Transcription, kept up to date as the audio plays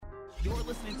You're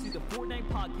listening to the Fortnite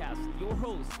Podcast with your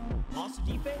hosts, Monster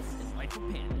Deface and Life of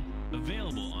Panda.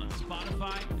 Available on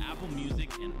Spotify, Apple Music,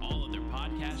 and all other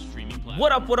podcast streaming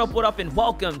platforms. What up, and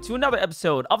welcome to another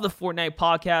episode of the Fortnite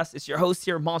Podcast. It's your host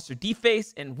here, Monster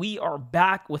Deface, and we are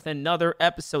back with another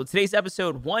episode. Today's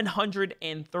episode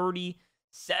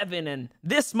 137, and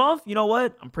this month, you know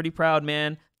what? I'm pretty proud,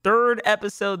 man. Third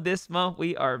episode this month.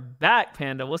 We are back,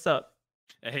 Panda. What's up?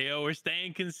 Hey, we're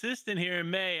staying consistent here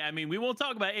in May. I mean, we won't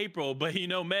talk about April, but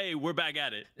May, we're back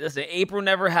at it. Listen, April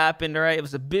never happened, all right? It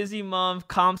was a busy month.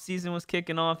 Comp season was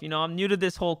kicking off. I'm new to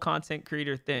this whole content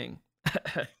creator thing.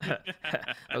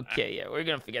 Okay, yeah, we're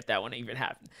going to forget that one even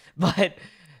happened. But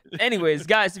anyways,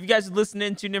 guys, if you guys are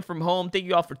listening, tuning in from home, thank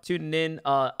you all for tuning in.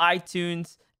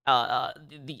 iTunes,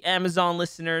 the Amazon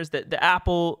listeners, the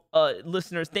Apple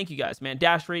listeners, thank you guys, man.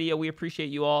 Dash Radio, we appreciate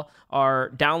you all.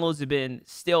 Our downloads have been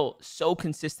still so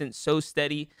consistent, so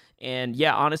steady, and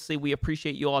yeah, honestly, we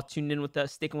appreciate you all tuning in with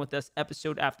us, sticking with us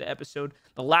episode after episode.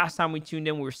 The last time we tuned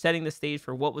in, we were setting the stage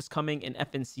for what was coming in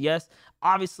FNCS.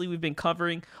 Obviously, we've been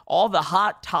covering all the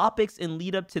hot topics and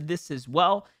lead up to this as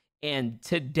well, and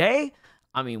today,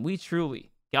 I mean, we truly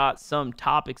got some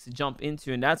topics to jump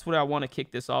into, and that's what I want to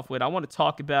kick this off with. I want to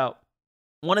talk about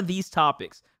one of these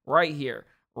topics right here,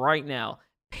 right now.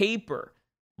 Paper.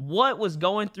 What was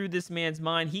going through this man's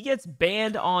mind? He gets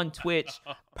banned on Twitch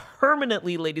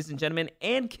permanently, ladies and gentlemen,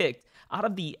 and kicked out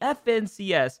of the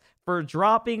FNCS for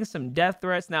dropping some death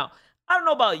threats. Now, I don't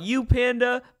know about you,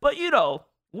 Panda, but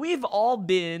we've all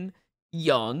been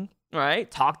young, right?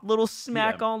 Talked a little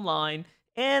smack online,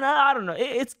 and I don't know.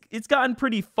 It's gotten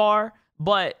pretty far.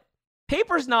 But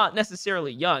Paper's not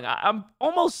necessarily young. I'm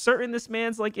almost certain this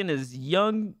man's like in his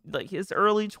his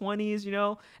early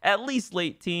 20s, at least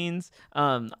late teens.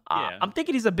 I'm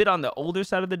thinking he's a bit on the older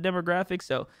side of the demographic,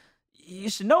 so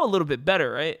you should know a little bit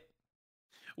better, right?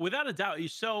 Without a doubt.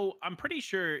 So I'm pretty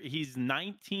sure he's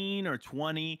 19 or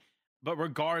 20, but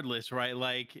regardless, right?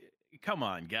 Like, come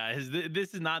on, guys.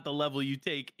 This is not the level you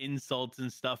take insults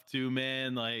and stuff to,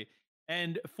 man.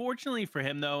 And fortunately for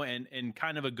him, though, and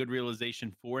kind of a good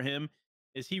realization for him,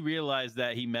 is he realized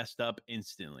that he messed up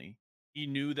instantly. He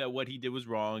knew that what he did was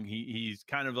wrong. He's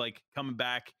kind of like coming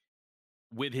back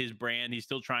with his brand. He's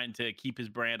still trying to keep his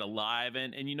brand alive.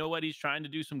 And you know what? He's trying to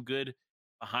do some good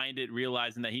behind it,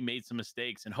 realizing that he made some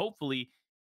mistakes. And hopefully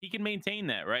he can maintain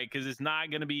that, right? Because it's not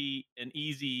going to be an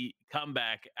easy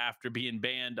comeback after being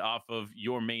banned off of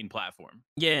your main platform.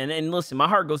 Yeah, and listen, my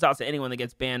heart goes out to anyone that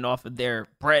gets banned off of their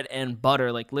bread and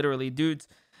butter. Like, literally, dudes,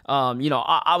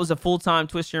 I was a full-time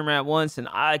Twitch streamer at once, and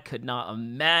I could not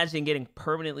imagine getting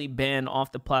permanently banned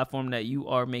off the platform that you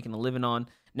are making a living on.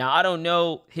 Now, I don't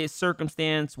know his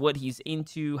circumstance, what he's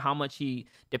into, how much he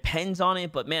depends on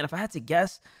it, but man, if I had to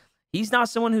guess, he's not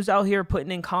someone who's out here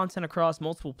putting in content across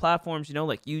multiple platforms,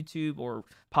 like YouTube or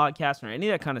podcasts or any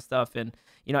of that kind of stuff. And,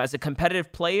 as a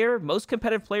competitive player, most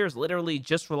competitive players literally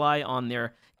just rely on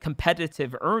their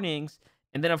competitive earnings.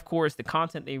 And then, of course, the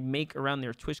content they make around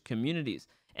their Twitch communities.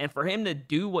 And for him to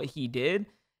do what he did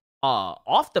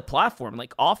off the platform,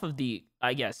 like off of the,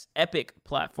 I guess, Epic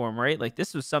platform, right? Like,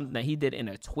 this was something that he did in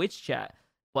a Twitch chat,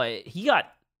 but he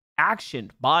got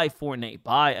actioned by Fortnite,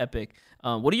 by Epic.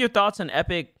 What are your thoughts on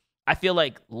Epic? I feel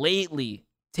like lately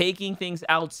taking things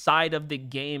outside of the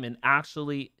game and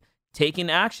actually taking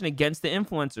action against the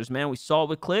influencers, man. We saw it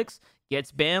with Clicks,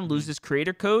 gets banned, loses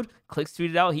creator code. Clicks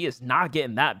tweeted out he is not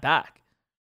getting that back.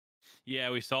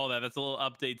 Yeah, we saw that. That's a little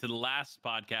update to the last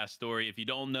podcast story. If you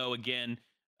don't know, again,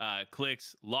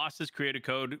 Clicks lost his creator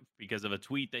code because of a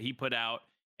tweet that he put out,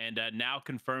 and now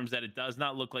confirms that it does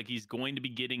not look like he's going to be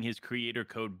getting his creator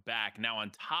code back. Now,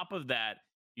 on top of that,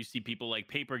 you see people like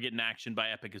Paper getting action by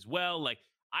Epic as well. Like,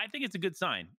 I think it's a good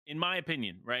sign, in my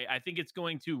opinion, right? I think it's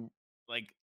going to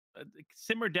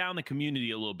simmer down the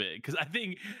community a little bit, because I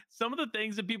think some of the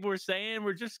things that people were saying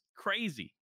were just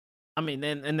crazy. I mean,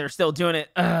 and they're still doing it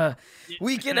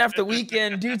weekend after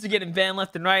weekend. Dudes are getting banned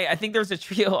left and right. I think there's a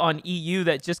trio on EU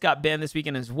that just got banned this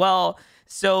weekend as well.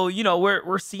 So,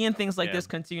 we're seeing things like this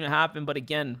continue to happen. But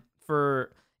again,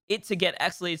 for it to get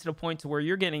escalated to the point to where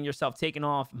you're getting yourself taken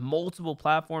off multiple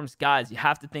platforms, guys, you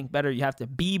have to think better. You have to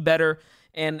be better.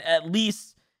 And at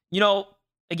least,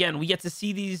 again, we get to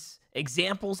see these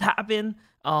examples happen,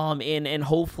 and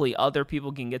hopefully other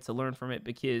people can get to learn from it,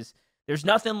 because there's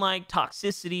nothing like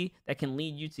toxicity that can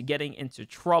lead you to getting into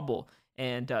trouble.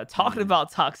 And talking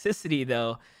about toxicity,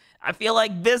 though, I feel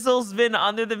like Bizzle's been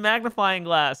under the magnifying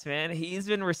glass, man. He's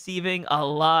been receiving a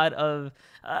lot of,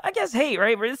 I guess, hate,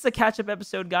 right? This is a catch-up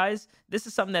episode, guys. This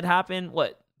is something that happened,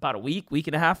 about a week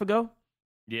and a half ago?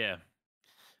 Yeah.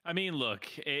 I mean, look,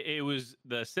 it was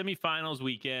the semifinals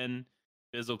weekend.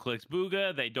 Bizzle clicks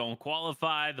Booga. They don't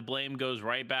qualify. The blame goes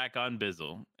right back on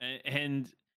Bizzle. And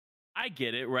I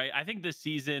get it, right? I think this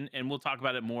season, and we'll talk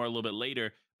about it more a little bit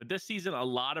later, but this season, a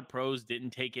lot of pros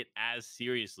didn't take it as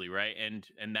seriously, right?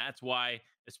 And that's why,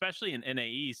 especially in NA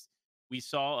East, we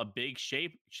saw a big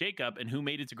shakeup in who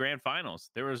made it to grand finals.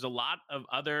 There was a lot of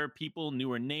other people,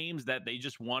 newer names that they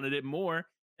just wanted it more,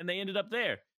 and they ended up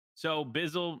there. So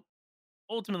Bizzle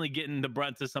ultimately getting the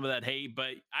brunt of some of that hate,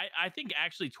 but I think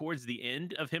actually towards the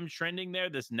end of him trending there,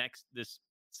 this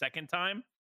second time,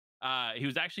 he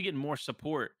was actually getting more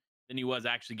support than he was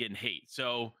actually getting hate.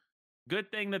 So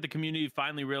good thing that the community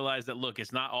finally realized that look,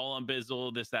 it's not all on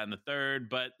Bizzle, this, that, and the third,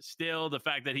 but still the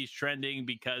fact that he's trending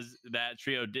because that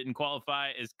trio didn't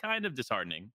qualify is kind of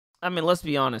disheartening. I mean, let's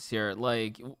be honest here.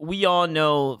 Like, we all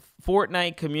know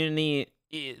Fortnite community,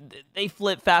 they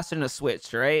flip faster than a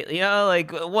switch, right? You know,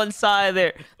 like one side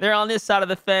they're on this side of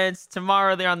the fence,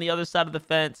 tomorrow they're on the other side of the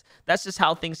fence. That's just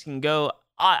how things can go.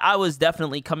 I was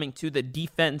definitely coming to the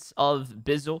defense of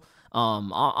Bizzle.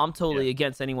 I'm totally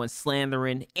against anyone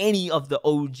slandering any of the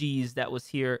OGs that was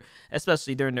here,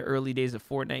 especially during the early days of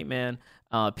Fortnite, man.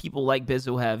 People like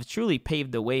Bizzle have truly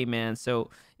paved the way, man.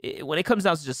 So when it comes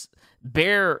down to just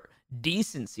bare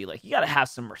decency, like, you gotta have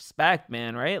some respect,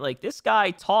 man, right? Like, this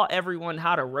guy taught everyone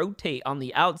how to rotate on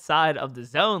the outside of the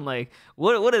zone. Like,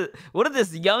 what is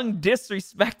this young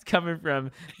disrespect coming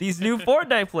from these new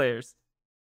Fortnite players?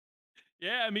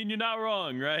 Yeah, I mean you're not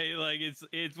wrong, right? Like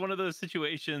it's one of those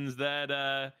situations that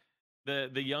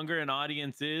the younger an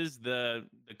audience is, the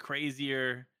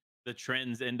crazier the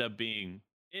trends end up being.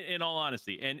 In all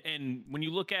honesty, and when you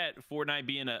look at Fortnite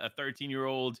being a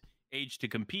 13-year-old age to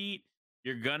compete,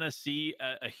 you're gonna see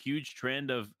a huge trend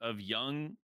of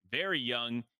young, very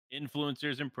young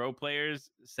influencers and pro players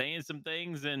saying some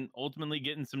things and ultimately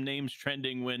getting some names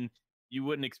trending when you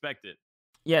wouldn't expect it.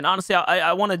 Yeah, and honestly,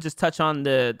 I want to just touch on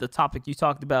the topic you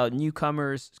talked about,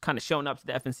 newcomers kind of showing up to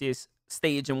the FNCS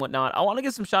stage and whatnot. I want to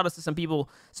give some shout outs to some people,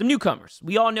 some newcomers.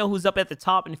 We all know who's up at the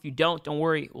top, and if you don't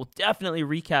worry, we'll definitely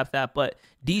recap that. But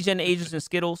DJ Agents and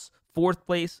Skittles, fourth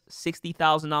place,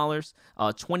 $60,000,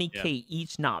 20K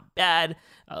each, not bad.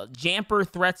 Jamper,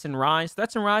 Threats, and Rise.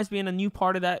 Threats and Rise being a new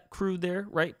part of that crew there,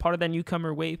 right? Part of that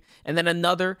newcomer wave. And then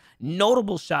another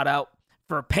notable shout out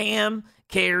for Pam,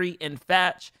 Carrie, and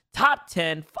Fatch. Top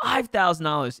 10,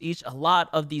 $5,000 each. A lot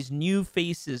of these new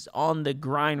faces on the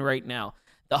grind right now.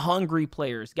 The hungry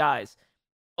players, guys.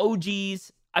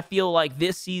 OGs, I feel like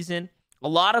this season, a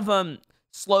lot of them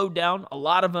slowed down. A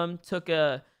lot of them took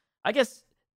a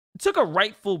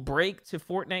rightful break to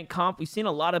Fortnite comp. We've seen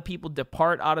a lot of people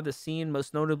depart out of the scene,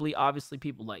 most notably, obviously,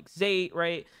 people like Zayt,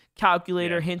 right?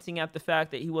 Calculator hinting at the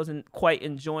fact that he wasn't quite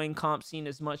enjoying comp scene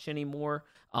as much anymore.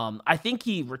 I think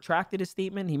he retracted his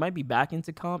statement. He might be back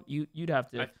into comp. You'd have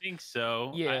to. I think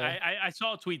so. Yeah. I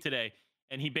saw a tweet today,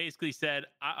 and he basically said,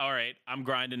 "All right, I'm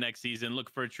grinding next season. Look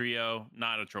for a trio,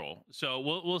 not a troll." So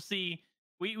we'll see.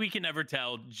 We can never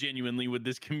tell genuinely with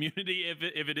this community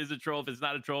if it is a troll, if it's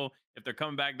not a troll, if they're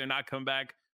coming back, they're not coming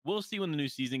back. We'll see when the new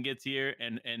season gets here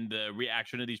and the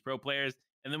reaction of these pro players,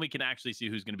 and then we can actually see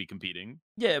who's going to be competing.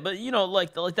 Yeah, but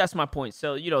like that's my point.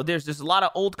 So, there's a lot of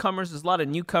old comers, there's a lot of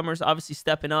newcomers obviously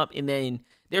stepping up, and then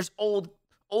there's old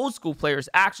school players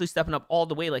actually stepping up all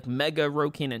the way, like Mega,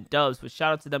 Rokin, and Dubs. But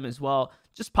shout out to them as well.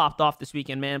 Just popped off this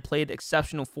weekend, man. Played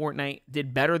exceptional Fortnite,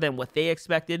 did better than what they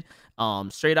expected.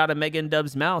 Straight out of Mega and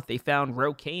Dubs' mouth, they found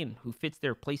Rokin, who fits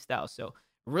their playstyle. So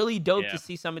really dope to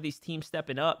see some of these teams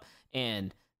stepping up.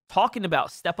 And talking about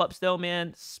step up still,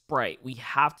 man, Sprite. We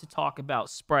have to talk about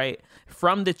Sprite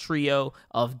from the trio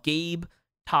of Gabe,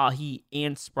 Tahi,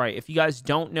 and Sprite. If you guys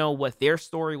don't know what their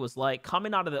story was like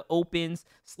coming out of the opens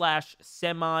 /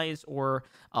 semis or,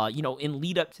 in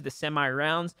lead up to the semi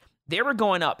rounds, they were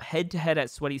going up head to head at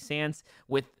Sweaty Sands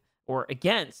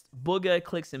against Booga,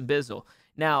 Clicks, and Bizzle.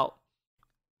 Now,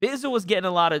 Bizzle was getting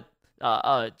a lot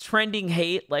of trending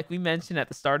hate, like we mentioned at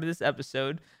the start of this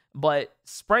episode, but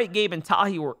Sprite, Gabe, and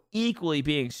Tahi were equally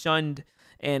being shunned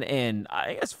and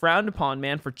I guess frowned upon,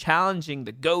 man, for challenging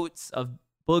the GOATs of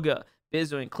Booga,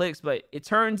 Bizzle, and Clicks. But it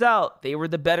turns out they were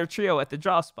the better trio at the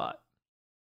draw spot.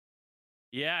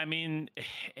 Yeah, I mean,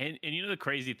 and the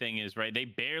crazy thing is, right? They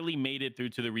barely made it through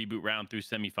to the reboot round through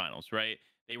semifinals, right?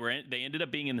 They ended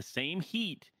up being in the same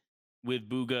heat with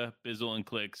Booga, Bizzle, and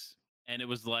Clicks, and it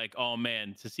was like, oh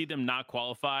man, to see them not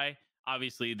qualify,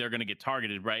 obviously they're gonna get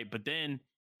targeted, right? But then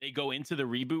they go into the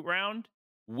reboot round,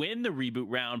 win the reboot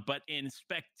round, but in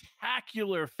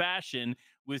spectacular fashion,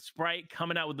 with Sprite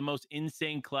coming out with the most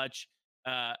insane clutch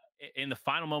in the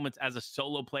final moments as a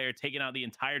solo player, taking out the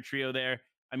entire trio there.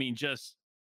 I mean, just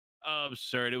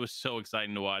absurd. It was so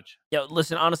exciting to watch. Yo,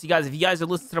 listen, honestly, guys, if you guys are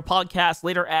listening to the podcast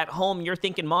later at home, you're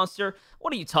thinking, Monster,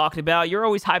 what are you talking about? You're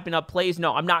always hyping up plays.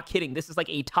 No, I'm not kidding. This is like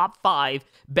a top 5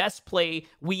 best play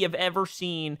we have ever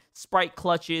seen. Sprite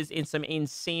clutches in some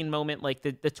insane moment. Like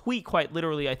the tweet quite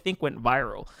literally, I think, went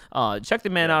viral. Check the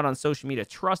man out on social media.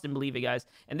 Trust and believe it, guys.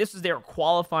 And this was their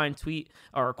qualifying tweet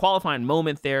or qualifying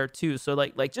moment there too. So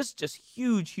like just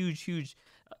huge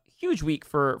week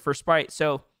for Sprite.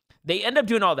 So they end up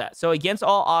doing all that. So against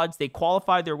all odds, they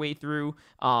qualified their way through,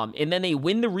 and then they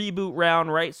win the reboot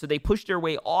round, right? So they pushed their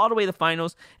way all the way to the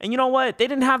finals. And you know what? They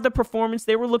didn't have the performance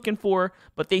they were looking for,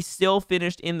 but they still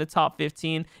finished in the top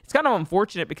 15. It's kind of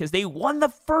unfortunate because they won the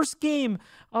first game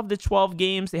of the 12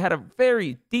 games. They had a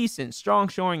very decent, strong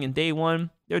showing in day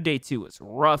 1. Their day 2 was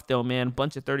rough though, man.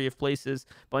 Bunch of 30th places,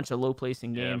 bunch of low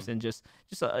placing games, and just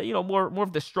more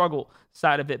of the struggle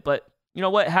side of it. But you know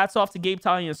what? Hats off to Gabe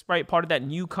Talley and Sprite, part of that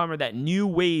newcomer, that new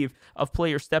wave of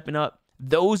players stepping up.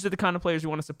 Those are the kind of players we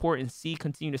want to support and see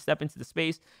continue to step into the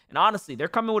space. And honestly, they're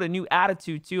coming with a new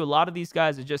attitude too. A lot of these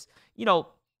guys are just,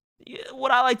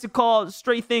 what I like to call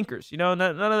straight thinkers. None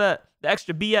of that the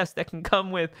extra BS that can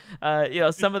come with,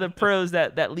 some of the pros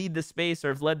that lead the space or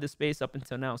have led the space up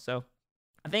until now. So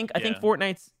I think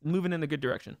Fortnite's moving in the good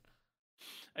direction.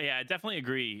 Yeah, I definitely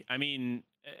agree. I mean,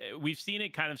 we've seen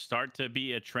it kind of start to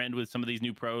be a trend with some of these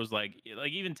new pros, like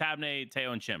even Tabney,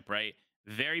 Teo, and Chimp, right?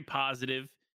 Very positive.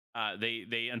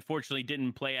 They unfortunately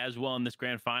didn't play as well in this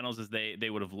grand finals as they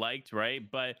would have liked, right?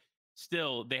 But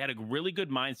still, they had a really good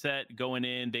mindset going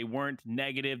in. They weren't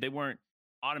negative. They weren't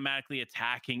automatically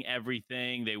attacking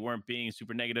everything. They weren't being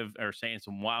super negative or saying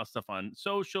some wild stuff on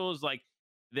socials. Like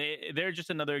they're just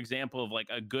another example of like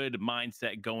a good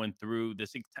mindset going through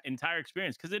this entire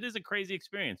experience, because it is a crazy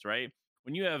experience, right?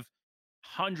 When you have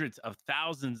hundreds of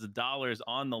thousands of dollars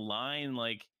on the line,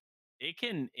 like it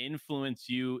can influence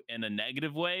you in a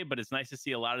negative way, but it's nice to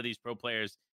see a lot of these pro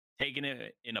players taking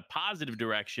it in a positive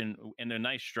direction in a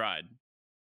nice stride.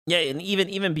 Yeah, and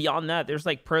even beyond that, there's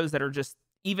like pros that are just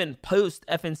even post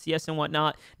FNCS and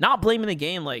whatnot, not blaming the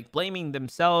game, like blaming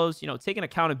themselves, taking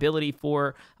accountability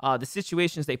for the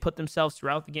situations they put themselves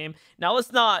throughout the game. Now,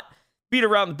 let's not beat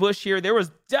around the bush here. There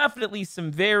was definitely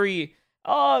some very,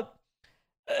 how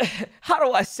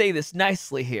do I say this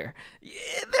nicely here?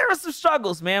 There were some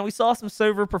struggles, man. We saw some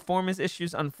server performance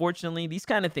issues. Unfortunately, these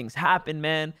kind of things happen,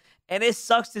 man. And it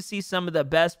sucks to see some of the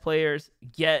best players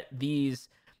get these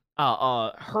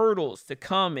hurdles to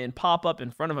come and pop up in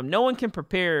front of them. No one can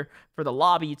prepare for the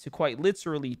lobby to quite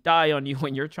literally die on you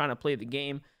when you're trying to play the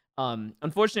game.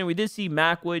 Unfortunately, we did see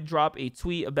Macwood drop a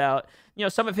tweet about,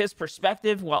 some of his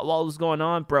perspective while it was going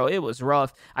on. Bro, it was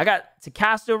rough. I got to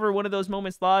cast over one of those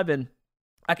moments live, and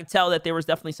I could tell that there was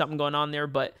definitely something going on there,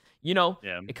 but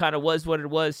it kind of was what it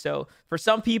was. So for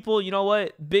some people, you know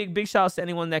what? Big shout outs to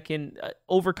anyone that can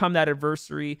overcome that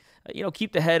adversity.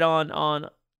 Keep the head on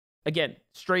again,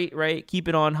 straight, right? Keep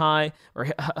it on high, or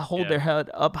hold their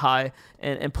head up high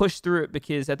and push through it,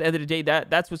 because at the end of the day,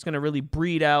 that's what's going to really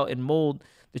breed out and mold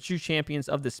the true champions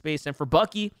of the space. And for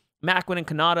Bucky, Macwin, and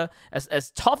Kanata,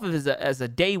 as tough as a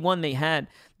day 1 they had,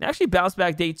 they actually bounced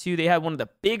back day 2. They had one of the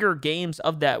bigger games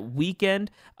of that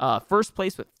weekend. First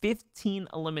place with 15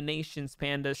 eliminations,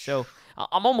 Panda. So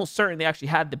I'm almost certain they actually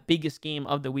had the biggest game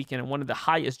of the weekend and one of the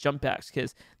highest jump backs,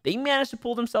 because they managed to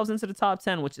pull themselves into the top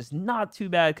 10, which is not too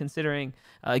bad considering,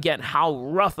 again, how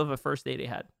rough of a first day they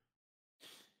had.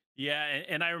 Yeah,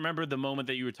 and I remember the moment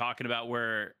that you were talking about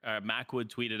where Macwood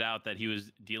tweeted out that he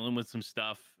was dealing with some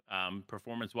stuff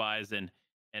performance-wise, and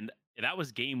that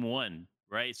was game 1,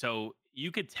 right? So you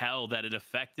could tell that it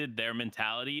affected their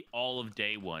mentality all of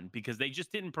day 1, because they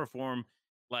just didn't perform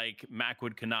like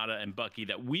Macwood, Kanata, and Bucky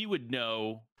that we would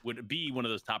know would be one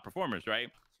of those top performers, right?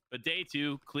 But day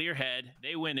 2, clear head,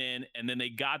 they went in, and then they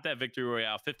got that victory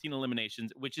royale, 15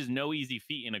 eliminations, which is no easy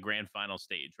feat in a grand final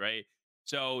stage, right?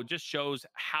 So just shows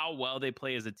how well they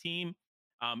play as a team.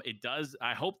 It does.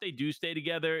 I hope they do stay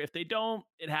together. If they don't,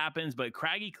 it happens. But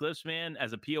Craggy Cliffs, man,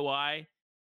 as a POI,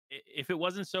 if it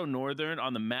wasn't so northern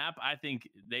on the map, I think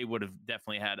they would have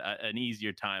definitely had an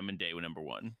easier time in day 1,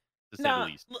 to say the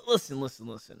least.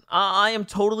 Listen. I am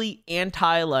totally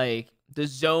anti, like, the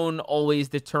zone always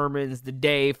determines the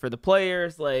day for the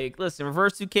players. Like, listen,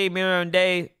 REVERSE2K made their own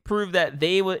day, proved that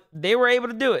they were able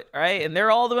to do it, right? And they're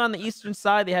all the way on the eastern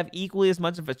side. They have equally as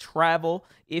much of a travel,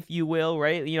 if you will,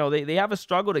 right? They have a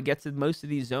struggle to get to most of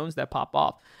these zones that pop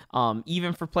off.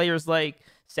 Even for players like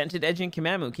Scented Edge and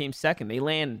Kamamu, who came second, they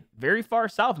land very far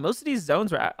south. Most of these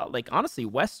zones are, like, honestly,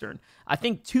 western. I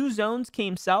think 2 zones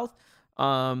came south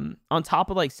on top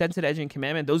of, like, Scented Edge and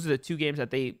Kamamu. Those are the 2 games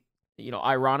that they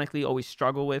ironically always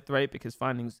struggle with, right? Because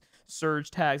finding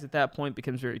surge tags at that point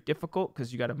becomes very difficult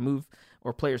because you got to move,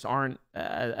 or players aren't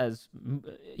as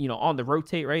on the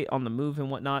rotate, right? On the move and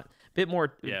whatnot. A bit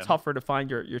more tougher to find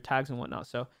your tags and whatnot.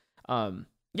 So, I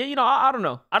don't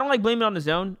know. I don't like blaming it on the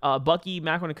zone. Bucky,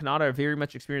 Macklin, and Kanata are very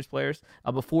much experienced players.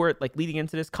 Before, like leading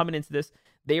into this, coming into this,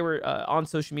 they were on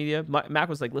social media. Mac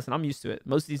was like, listen, I'm used to it.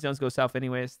 Most of these zones go south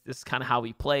anyways. This is kind of how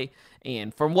we play.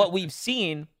 And from what we've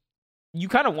seen, you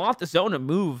kind of want the zone to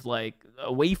move like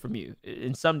away from you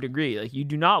in some degree. Like you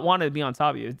do not want it to be on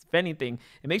top of you. If anything,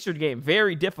 it makes your game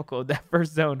very difficult. That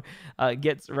first zone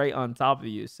gets right on top of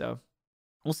you. So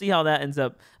we'll see how that ends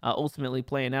up ultimately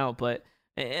playing out. But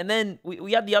and then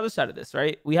we have the other side of this,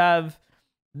 right? We have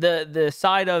the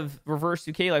side of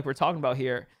REVERSE2K, like we're talking about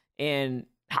here, and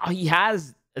how he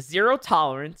has a zero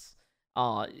tolerance,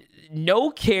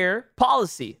 no care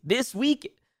policy. This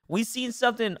week we've seen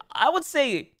something I would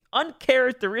say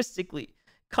uncharacteristically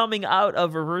coming out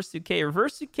of REVERSE2K.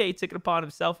 REVERSE2K took it upon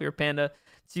himself here, Panda,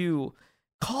 to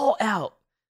call out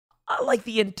like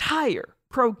the entire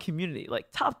pro community, like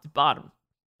top to bottom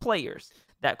players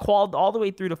that qualified all the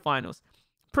way through the finals.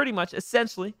 Pretty much,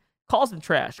 essentially, calls them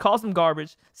trash, calls them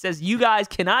garbage, says you guys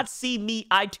cannot see me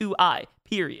eye to eye,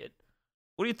 period.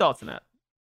 What are your thoughts on that?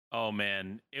 Oh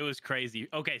man, it was crazy.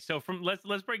 Okay, so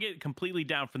let's break it completely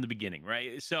down from the beginning,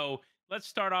 right? So let's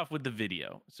start off with the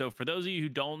video. So for those of you who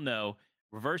don't know,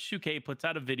 REVERSE2K puts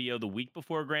out a video the week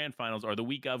before Grand Finals or the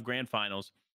week of Grand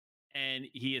Finals, and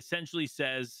he essentially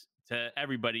says to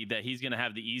everybody that he's going to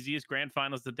have the easiest Grand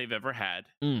Finals that they've ever had,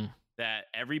 that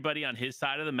everybody on his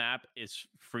side of the map is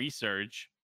free surge,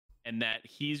 and that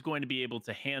he's going to be able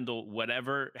to handle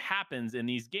whatever happens in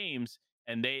these games.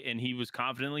 And he was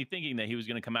confidently thinking that he was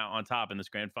going to come out on top in this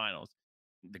Grand Finals.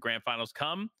 The Grand Finals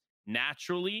come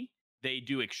naturally. They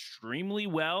do extremely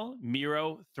well.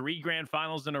 Miro, 3 Grand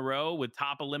Finals in a row with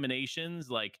top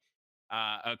eliminations, like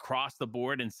across the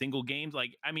board in single games.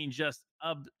 Like, I mean, just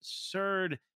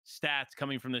absurd stats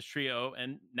coming from this trio,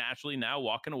 and naturally now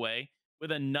walking away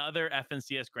with another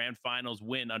FNCS Grand Finals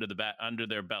win under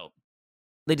their belt.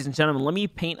 Ladies and gentlemen, let me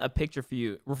paint a picture for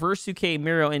you. REVERSE2K,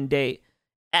 Miro, and Day,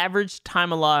 average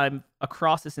time alive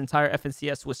across this entire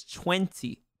FNCS was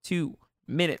 22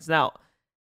 minutes. Now,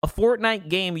 a Fortnite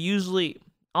game usually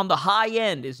on the high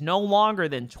end is no longer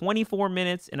than 24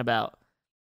 minutes and about,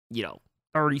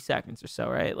 30 seconds or so,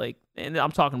 right? Like, and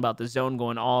I'm talking about the zone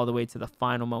going all the way to the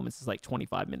final moments is like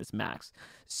 25 minutes max.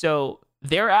 So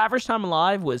their average time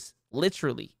alive was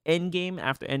literally end game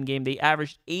after end game. They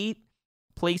averaged 8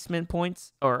 placement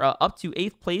points, or up to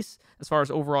 8th place as far as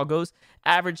overall goes,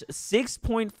 averaged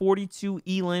 6.42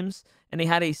 elims, and they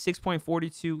had a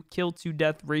 6.42 kill to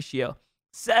death ratio.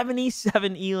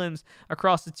 77 elims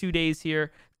across the 2 days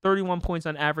here, 31 points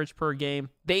on average per game.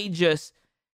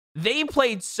 They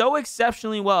played so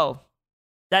exceptionally well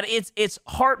that it's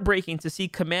heartbreaking to see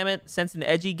Commandment, Sense, and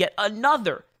Edgy get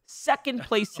another second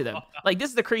place to them. Like, this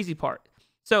is the crazy part.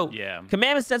 So,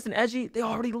 Commandment, Sense, and Edgy, they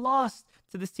already lost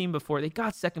to this team before. They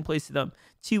got second place to them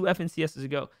 2 FNCSs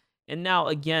ago. And now,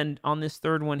 again, on this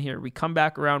third one here, we come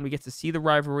back around. We get to see the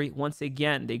rivalry. Once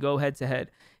again, they go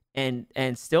head-to-head.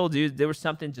 And still, dude, there was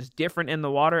something just different in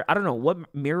the water. I don't know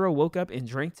what Miro woke up and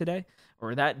drank today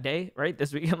or that day, right?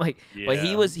 This weekend, but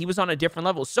he was on a different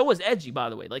level. So was Edgy, by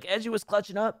the way. Like, Edgy was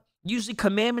clutching up. Usually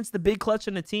Commandment's the big clutch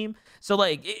on the team. So,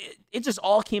 like, it just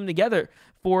all came together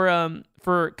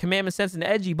for Commandment, Sense, and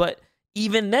Edgy. But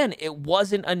even then, it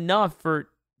wasn't enough for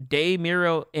Day,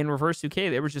 Miro, and REVERSE2K.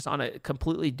 They were just on a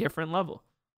completely different level.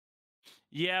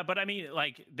 Yeah, but I mean,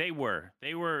 like, they were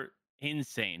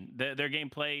insane. Their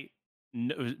gameplay,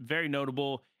 very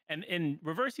notable. And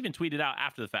Reverse even tweeted out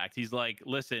after the fact. He's like,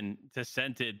 listen, to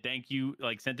Scented, thank you,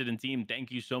 like Scented and team,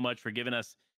 thank you so much for giving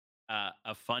us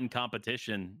a fun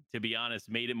competition. To be honest,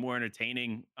 made it more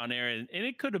entertaining on air. And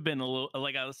it could have been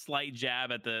a slight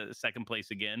jab at the second place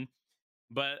again.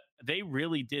 But they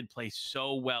really did play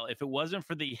so well. If it wasn't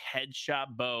for the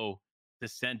headshot bow to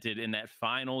Scented in that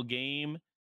final game,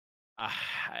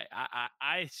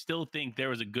 I still think there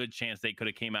was a good chance they could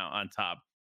have came out on top.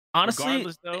 Honestly,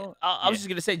 though, I was just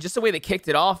going to say, just the way they kicked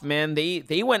it off, man,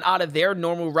 they went out of their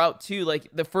normal route too. Like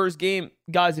the first game,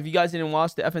 guys, if you guys didn't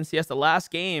watch the FNCS, the last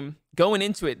game, going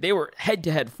into it, they were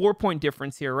head-to-head, 4-point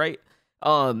difference here, right?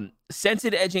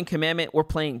 Scented, Edge, and Commandment were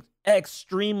playing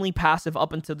extremely passive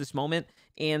up until this moment,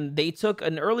 and they took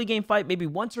an early game fight maybe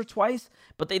once or twice,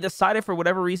 but they decided for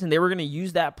whatever reason they were going to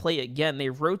use that play again. They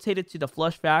rotated to the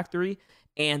Flush Factory,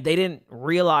 and they didn't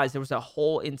realize there was a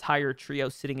whole entire trio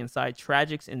sitting inside.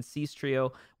 Tragics and Cease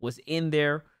trio was in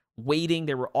there waiting.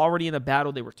 They were already in the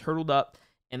battle. They were turtled up,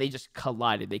 and they just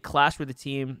collided. They clashed with the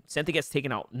team. Sente gets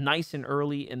taken out nice and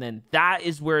early, and then that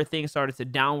is where things started to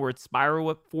downward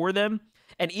spiral for them.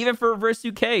 And even for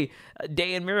REVERSE2K,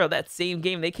 Day and Miro, that same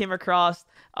game, they came across,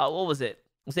 what was it?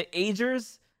 Was it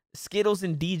Agers, Skittles,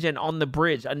 and Degen on the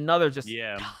bridge? Another just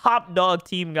top dog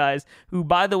team, guys, who,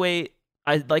 by the way,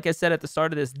 like I said at the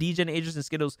start of this, Degen, Agers, and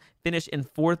Skittles finished in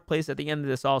 4th place at the end of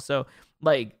this also.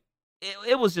 Like,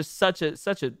 it was just such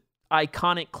a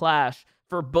iconic clash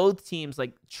for both teams,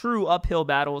 like true uphill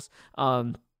battles.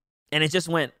 And it just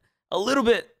went a little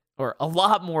bit, or a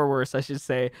lot more worse, I should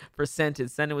say, for Sente.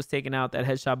 Sente was taken out, that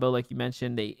headshot bow, like you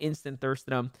mentioned. They instant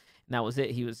thirsted him, and that was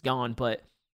it. He was gone. But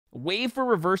wait for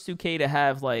REVERSE2K to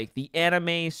have, like, the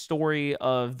anime story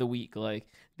of the week. Like,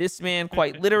 this man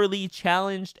quite literally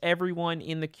challenged everyone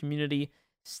in the community,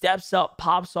 steps up,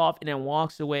 pops off, and then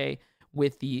walks away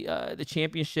with the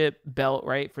championship belt,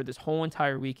 right, for this whole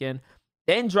entire weekend.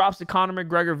 Then drops the Conor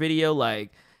McGregor video,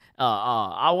 like,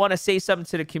 I want to say something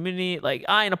to the community. Like,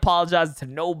 I ain't apologizing to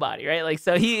nobody, right? Like,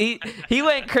 so he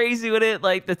went crazy with it.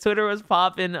 Like, the Twitter was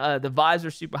popping. The vibes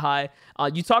were super high.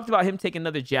 You talked about him taking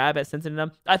another jab at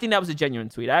Sente. I think that was a genuine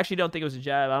tweet. I actually don't think it was a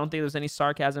jab. I don't think there was any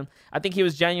sarcasm. I think he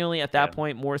was genuinely at that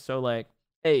point more so like,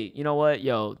 hey, you know what?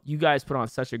 Yo, you guys put on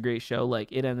such a great show.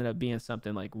 Like, it ended up being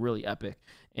something, like, really epic.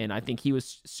 And I think he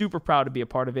was super proud to be a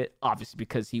part of it, obviously,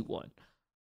 because he won.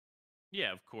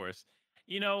 Yeah, of course.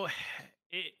 You know,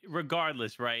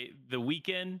 regardless, right? The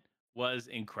weekend was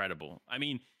incredible. I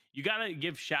mean, you got to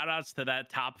give shout outs to that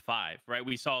top 5, right?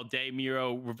 We saw Day,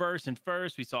 Miro, Reverse in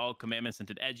 1st. We saw Commandments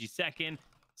and Edgy 2nd.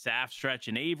 Saf, Stretch,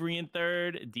 and Avery in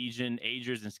 3rd. Degen,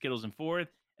 Agers, and Skittles in 4th.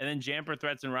 And then Jamper,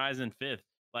 Threats, and Rise in 5th.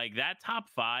 Like, that top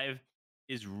 5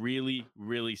 is really,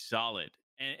 really solid.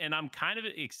 And I'm kind of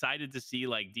excited to see,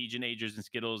 like, Degen, Agers, and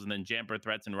Skittles, and then Jamper,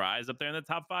 Threats, and Rise up there in the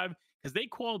top 5. Because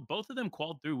both of them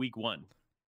qualified through week 1.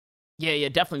 Yeah,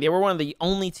 definitely. They were one of the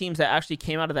only teams that actually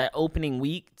came out of that opening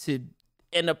week to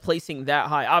end up placing that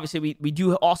high. Obviously, we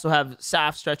do also have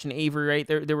Saf, Stretch, and Avery,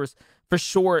 right? There was, for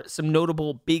sure, some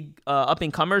notable big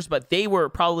up-and-comers, but they were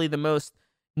probably the most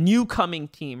new-coming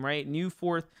team, right? New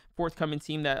forthcoming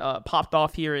team that popped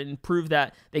off here and proved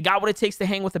that they got what it takes to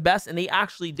hang with the best, and they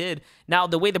actually did. Now,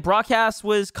 the way the broadcast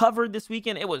was covered this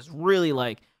weekend, it was really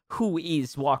like, who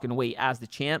is walking away as the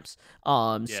champs.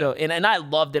 So, and I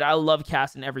loved it. I love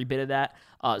casting every bit of that.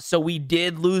 So we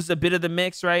did lose a bit of the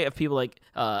mix, right, of people like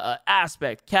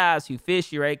Aspect, Kaz, Who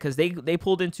Fishy, right, because they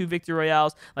pulled in 2 victory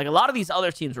royales. Like, a lot of these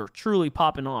other teams were truly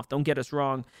popping off, don't get us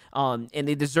wrong, and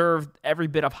they deserved every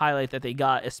bit of highlight that they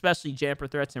got, especially Jamper,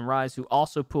 Threats, and Rise, who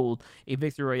also pulled a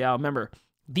victory royale. Remember,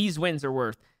 these wins are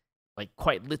worth, like,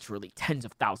 quite literally tens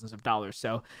of thousands of dollars.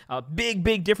 So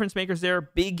big difference makers there,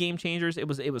 big game changers. It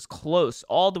was close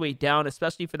all the way down,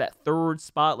 especially for that 3rd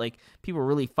spot. Like, people were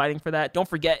really fighting for that. Don't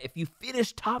forget, if you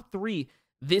finish top 3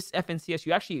 this FNCS,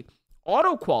 you actually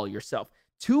auto-qual yourself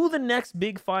to the next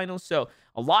big final. So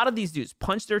a lot of these dudes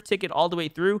punch their ticket all the way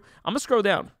through. I'm gonna scroll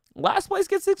down. Last place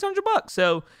gets $600.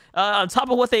 So on top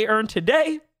of what they earned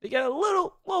today, they get a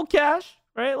little cash.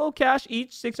 Right, a little cash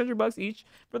each, $600 each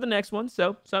for the next one.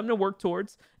 So something to work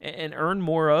towards and earn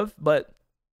more of. But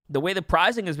the way the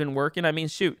prizing has been working, I mean,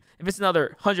 shoot, if it's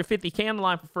another $150K on the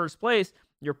line for 1st place,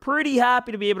 you're pretty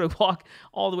happy to be able to walk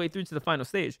all the way through to the final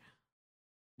stage.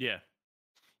 Yeah,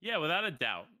 without a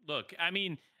doubt. Look, I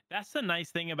mean, that's the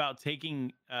nice thing about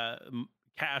taking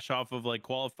cash off of, like,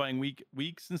 qualifying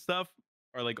weeks and stuff,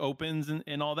 or like opens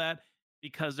and all that,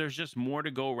 because there's just more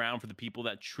to go around for the people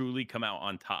that truly come out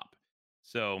on top.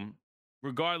 So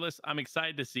regardless, I'm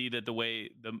excited to see that the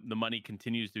way the money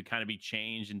continues to kind of be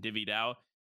changed and divvied out.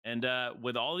 And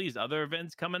with all these other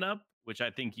events coming up, which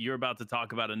I think you're about to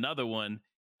talk about another one,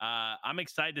 I'm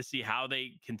excited to see how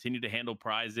they continue to handle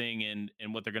prizing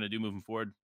and what they're going to do moving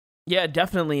forward. Yeah,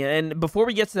 definitely. And before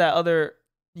we get to that other,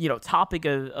 topic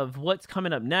of what's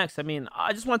coming up next, I mean,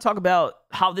 I just want to talk about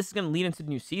how this is going to lead into the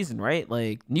new season, right?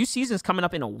 Like, new season is coming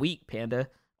up in a week, Panda.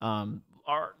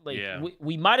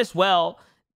 We might as well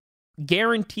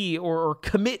guarantee or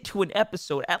commit to an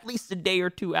episode at least a day or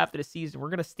 2 after the season. We're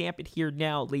gonna stamp it here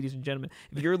now, ladies and gentlemen.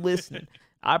 If you're listening,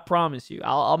 I promise you,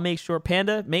 I'll make sure,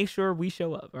 Panda, make sure we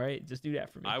show up. All right, just do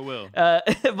that for me. I will.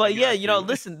 But yeah,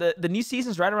 listen, the new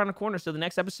season's right around the corner. So the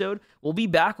next episode, we'll be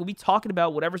back. We'll be talking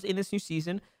about whatever's in this new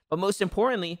season. But most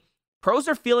importantly, pros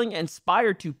are feeling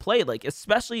inspired to play. Like,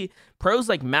 especially pros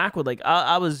like Macwood. Like,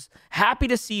 I was happy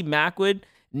to see Macwood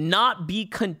not be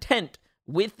content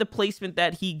with the placement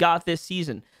that he got this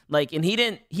season. Like, and he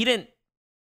didn't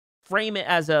frame it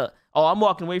as I'm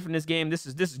walking away from this game. This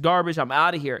is garbage. I'm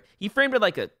out of here. He framed it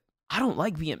like I don't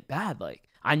like being bad. Like,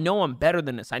 I know I'm better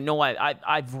than this. I know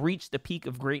I've reached the peak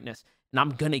of greatness, and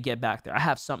I'm gonna get back there. I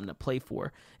have something to play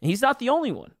for, and he's not the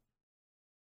only one.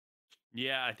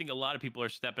 Yeah, I think a lot of people are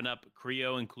stepping up,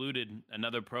 Creo included,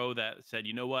 another pro that said,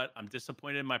 you know what, I'm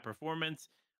disappointed in my performance.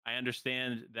 I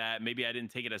understand that maybe I didn't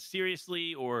take it as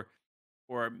seriously, or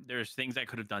there's things I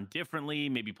could have done differently,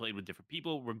 maybe played with different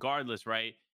people. Regardless,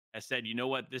 right? I said, you know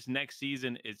what, this next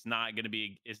season it's not gonna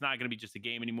be just a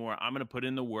game anymore. I'm gonna put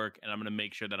in the work and I'm gonna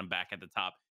make sure that I'm back at the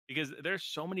top. Because there's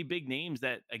so many big names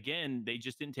that again, they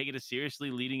just didn't take it as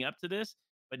seriously leading up to this,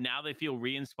 but now they feel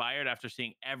re-inspired after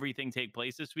seeing everything take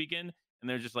place this weekend. And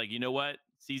they're just like, you know what?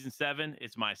 Season 7,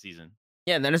 it's my season.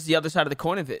 Yeah, and then there's the other side of the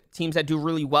coin of it. Teams that do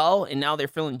really well, and now they're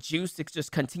feeling juiced to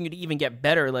just continue to even get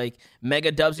better. Like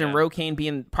Mega Dubs and Yeah. Rokane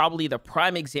being probably the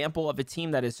prime example of a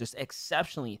team that is just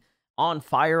exceptionally on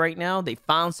fire right now. They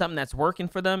found something that's working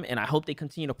for them, and I hope they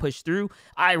continue to push through.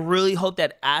 I really hope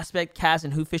that Aspect, Kaz,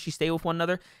 and Fishy stay with one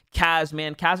another. Kaz,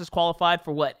 man, Kaz is qualified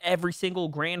for what, every single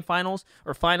grand finals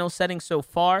or final setting so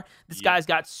far. This guy's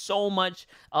got so much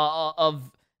of,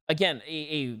 again,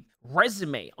 a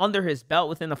resume under his belt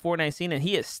within the Fortnite scene, and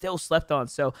he is still slept on.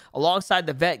 So alongside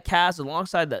the vet Kaz,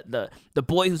 alongside the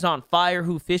boy who's on fire,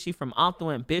 Fishy from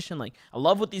Opto Ambition, like, I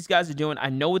love what these guys are doing. I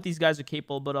know what these guys are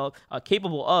capable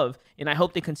of, and I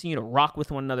hope they continue to rock with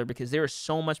one another because there is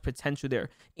so much potential there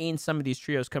in some of these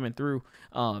trios coming through.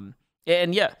 And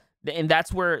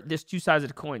that's where there's two sides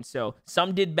of the coin. So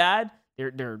some did bad.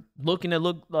 They're looking to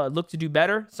look to do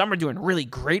better. Some are doing really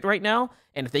great right now,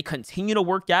 and if they continue to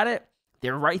work at it,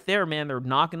 they're right there, man. They're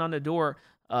knocking on the door,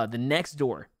 the next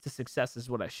door to success is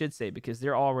what I should say, because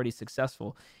they're already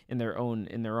successful in their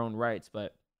own rights.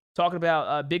 But talking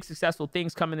about big successful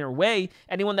things coming their way,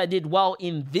 anyone that did well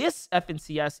in this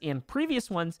FNCS and previous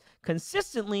ones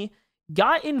consistently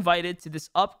got invited to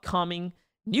this upcoming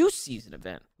new season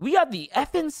event. We got the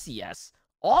FNCS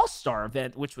All-Star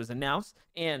event, which was announced,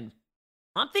 and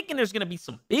I'm thinking there's going to be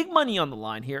some big money on the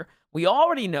line here. We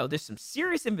already know there's some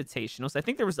serious invitationals. I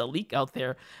think there was a leak out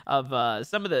there of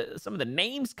some of the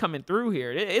names coming through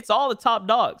here. It's all the top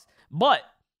dogs. But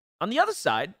on the other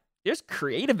side, there's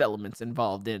creative elements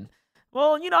involved in,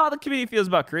 well, you know how the community feels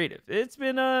about creative. It's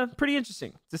been pretty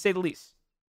interesting, to say the least.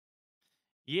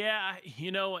 Yeah,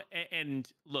 and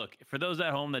look, for those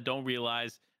at home that don't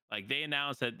realize, like, they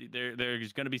announced that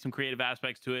there's going to be some creative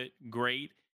aspects to it.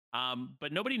 Great.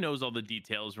 But nobody knows all the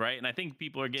details, right? And I think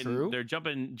people are they're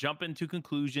jumping to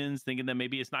conclusions, thinking that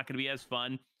maybe it's not going to be as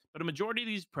fun. But a majority of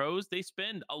these pros, they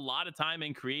spend a lot of time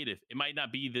in creative. It might not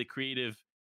be the creative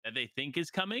that they think is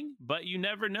coming, but you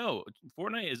never know.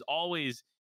 Fortnite is always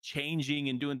changing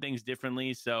and doing things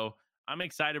differently. So I'm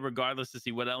excited regardless to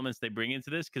see what elements they bring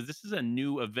into this, because this is a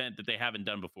new event that they haven't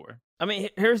done before. I mean,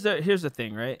 here's the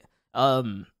thing, right?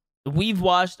 We've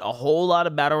watched a whole lot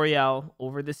of Battle Royale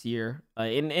over this year,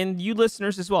 and you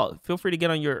listeners as well. Feel free to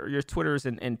get on your Twitters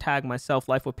and tag myself,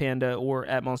 Life with Panda, or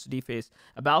at Monster DFace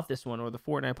about this one, or the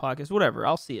Fortnite podcast, whatever.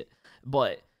 I'll see it.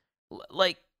 But,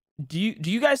 like, do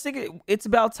you guys think it's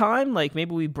about time? Like,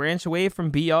 maybe we branch away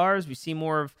from BRs, we see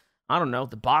more of, I don't know,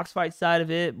 the box fight side of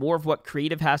it, more of what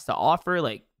creative has to offer.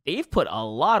 Like, they've put a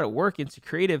lot of work into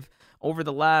creative over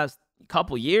the last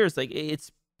couple years. Like,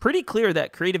 it's pretty clear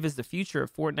that creative is the future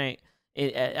of Fortnite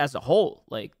as a whole.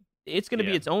 Like, it's going to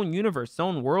be its own universe, its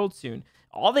own world soon.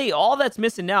 All that's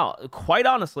missing now, quite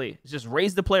honestly, is just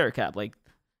raise the player cap. Like,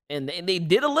 and they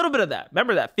did a little bit of that.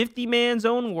 Remember that 50-man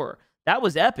zone war? That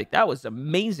was epic. That was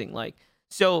amazing. Like,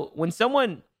 so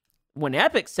when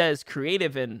Epic says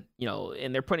creative and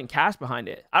they're putting cash behind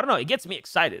it, I don't know, it gets me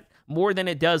excited more than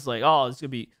it does like, oh, it's gonna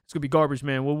be garbage,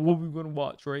 man. What are we gonna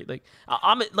watch, right? Like,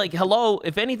 I'm like, hello,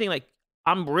 if anything, like,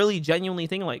 I'm really genuinely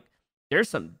thinking, like, there's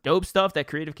some dope stuff that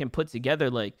creative can put together.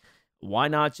 Like, why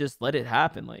not just let it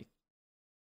happen? Like,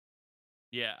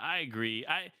 yeah, I agree.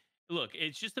 Look,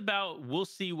 it's just about, we'll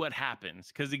see what happens.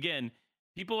 Because again,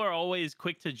 people are always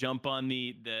quick to jump on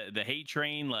the hate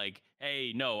train. Like,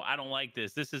 hey, no, I don't like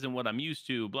this. This isn't what I'm used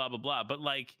to. Blah blah blah. But,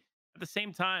 like, at the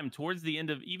same time, towards the end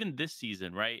of even this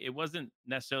season, right? It wasn't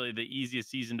necessarily the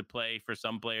easiest season to play for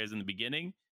some players in the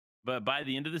beginning. But by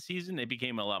the end of the season, it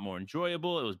became a lot more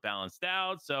enjoyable. It was balanced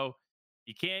out. So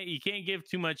you can't give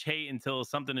too much hate until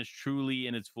something is truly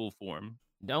in its full form.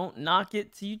 don't knock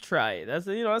it till you try it.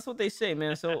 That's what they say,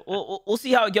 man. So we'll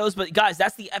see how it goes. But guys,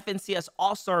 that's the FNCS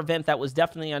All-Star event that was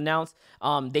definitely announced.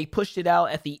 They pushed it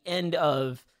out at the end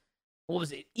of, what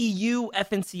was it, EU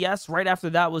FNCS. Right after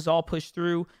that was all pushed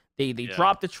through. They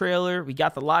dropped the trailer. We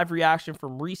got the live reaction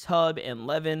from Reese Hub and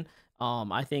Levin.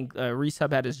 I think Reese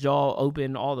Hub had his jaw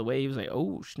open all the way. He was like,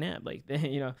 "Oh snap!" Like,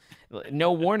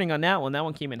 no warning on that one. That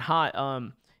one came in hot.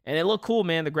 And it looked cool,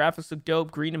 man. The graphics look dope,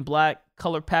 green and black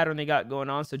color pattern they got going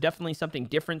on. So definitely something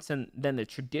different than the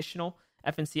traditional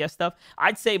FNCS stuff.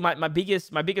 I'd say my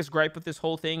biggest gripe with this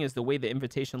whole thing is the way the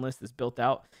invitation list is built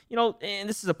out. And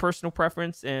this is a personal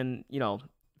preference, and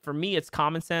for me, it's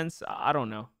common sense. I don't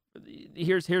know.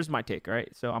 Here's my take. All right,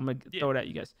 so I'm gonna throw it at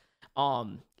you guys.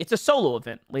 It's a solo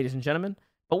event, ladies and gentlemen,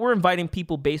 but we're inviting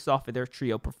people based off of their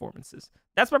trio performances.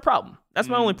 That's my problem. That's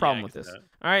my only problem with this.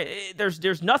 All right,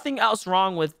 there's nothing else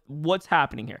wrong with what's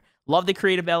happening here. Love the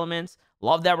creative elements.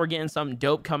 Love that we're getting something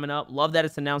dope coming up. Love that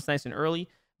it's announced nice and early,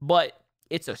 but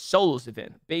it's a solos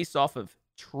event based off of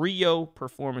trio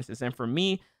performances. And for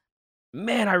me,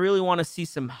 man, I really want to see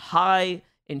some high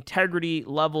integrity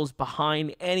levels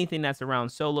behind anything that's around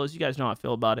solos. You guys know how I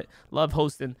feel about it. Love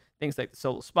hosting things like the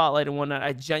solo spotlight and whatnot.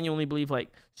 I genuinely believe like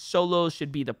solos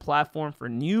should be the platform for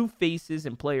new faces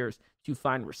and players to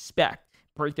find respect,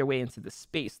 break their way into the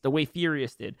space, the way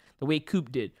Furious did, the way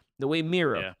Coop did, the way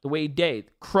Miro, the way Dave,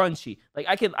 Crunchy. Like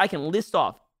I can list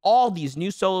off all these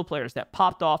new solo players that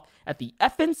popped off at the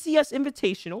FNCS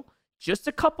Invitational just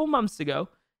a couple months ago,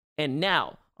 and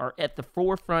now are at the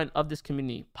forefront of this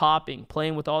community, popping,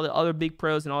 playing with all the other big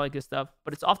pros and all that good stuff.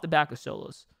 But it's off the back of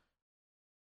solos.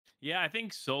 Yeah, I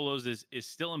think solos is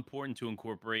still important to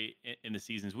incorporate in the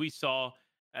seasons. We saw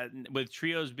with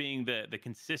trios being the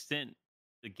consistent,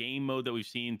 the game mode that we've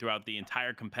seen throughout the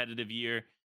entire competitive year.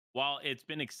 While it's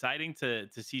been exciting to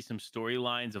see some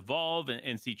storylines evolve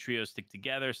and see trios stick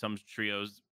together, some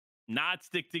trios not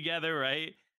stick together,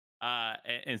 right?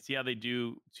 And see how they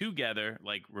do together,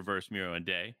 like Reverse, Miro, and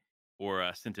Day, or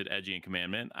Scented, Edgy, and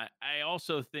Commandment. I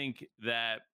also think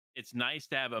that it's nice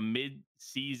to have a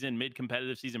mid-season,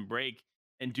 mid-competitive season break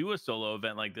and do a solo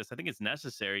event like this. I think it's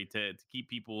necessary to keep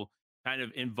people kind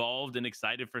of involved and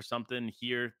excited for something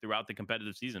here throughout the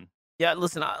competitive season. Yeah,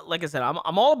 listen, like I said,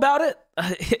 I'm all about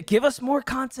it. Give us more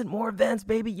content, more events,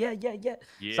 baby. Yeah. Yeah.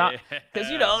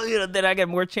 Because then I get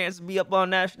more chance to be up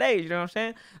on that stage. You know what I'm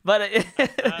saying? But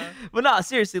but no,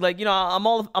 seriously, like I'm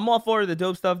all for the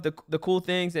dope stuff, the cool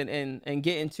things, and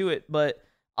get into it. But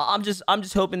I'm just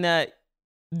hoping that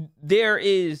there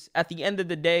is, at the end of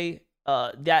the day,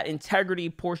 that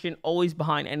integrity portion always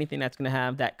behind anything that's going to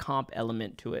have that comp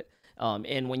element to it.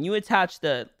 And when you attach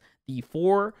the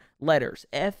 4 letters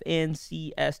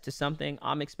FNCS to something,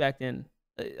 I'm expecting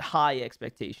high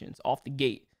expectations off the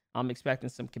gate. I'm expecting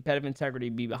some competitive integrity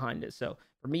to be behind it. So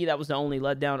for me, that was the only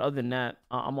letdown. Other than that,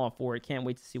 I'm all for it. Can't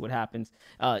wait to see what happens.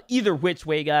 Either which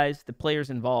way, guys, the players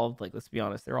involved, like, let's be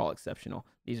honest, they're all exceptional.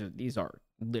 These are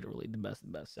literally the best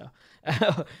of the best. So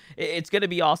it's gonna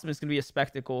be awesome. It's gonna be a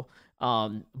spectacle.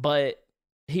 But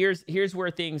here's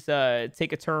where things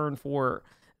take a turn for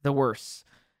the worse.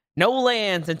 No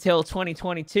lands until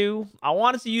 2022. I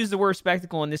wanted to use the word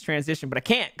spectacle in this transition, but I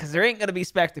can't because there ain't going to be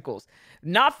spectacles.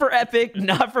 Not for Epic,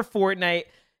 not for Fortnite,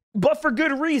 but for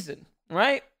good reason,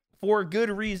 right? For good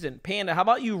reason. Panda, how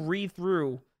about you read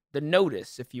through the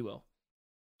notice, if you will?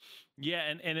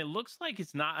 Yeah, and it looks like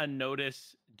it's not a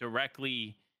notice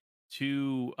directly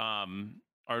to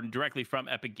or directly from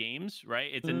Epic Games,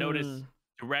 right? It's a notice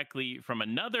directly from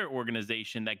another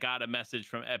organization that got a message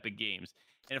from Epic Games.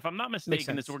 And if I'm not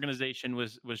mistaken, this organization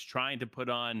was trying to put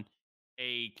on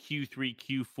a Q3,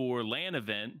 Q4 LAN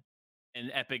event,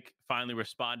 and Epic finally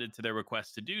responded to their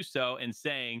request to do so, and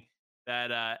saying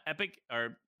that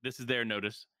this is their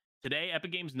notice. Today,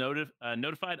 Epic Games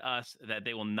notified us that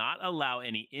they will not allow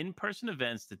any in-person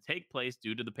events to take place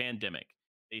due to the pandemic.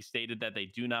 They stated that they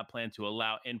do not plan to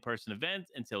allow in-person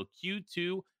events until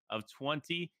Q2 of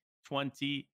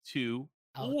 2022.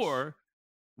 Ouch. Or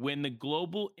when the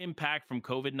global impact from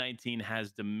COVID-19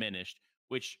 has diminished,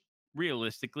 which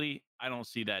realistically, I don't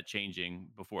see that changing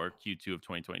before Q2 of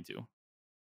 2022.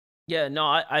 Yeah, no,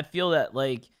 I feel that,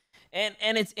 like, and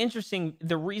it's interesting.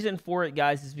 The reason for it,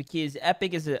 guys, is because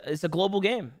Epic is a global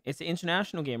game. It's an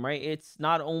international game, right? It's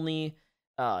not only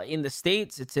in the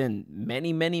States, it's in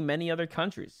many other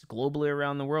countries globally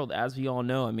around the world, as we all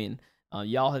know. I mean,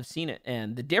 y'all have seen it.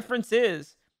 And the difference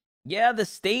is, yeah, the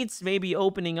States may be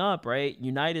opening up, right?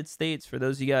 United States, for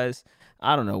those of you guys,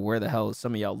 I don't know where the hell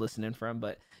some of y'all listening from,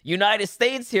 but United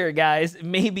States here, guys,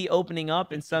 may be opening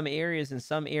up in some areas, and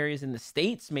some areas in the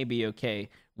States may be okay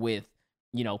with,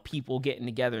 people getting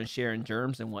together and sharing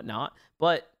germs and whatnot.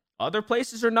 But other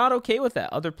places are not okay with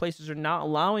that. Other places are not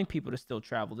allowing people to still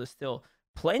travel. There's still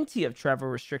plenty of travel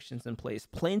restrictions in place,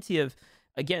 plenty of,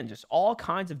 again, just all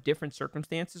kinds of different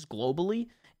circumstances globally.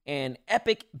 And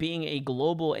Epic, being a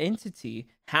global entity,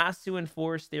 has to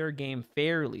enforce their game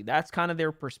fairly. That's kind of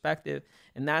their perspective,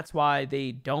 and that's why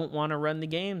they don't want to run the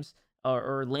games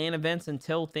or LAN events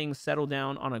until things settle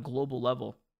down on a global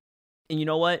level. And you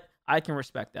know what? I can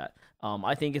respect that.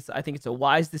 I think it's a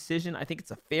wise decision. I think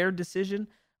it's a fair decision.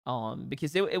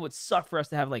 Because it would suck for us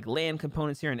to have like land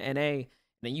components here in NA.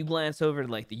 And then you glance over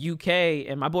to like the UK,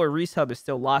 and my boy Reese Hub is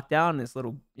still locked down in his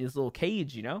little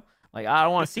cage. Like I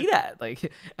don't want to see that.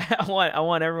 Like I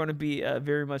want everyone to be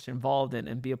very much involved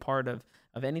and be a part of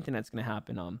anything that's going to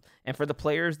happen. And for the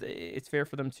players, it's fair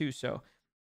for them too. So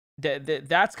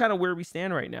that's kind of where we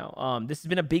stand right now. This has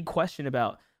been a big question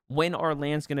about when our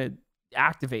land's going to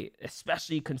activate,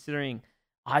 especially considering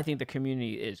I think the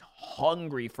community is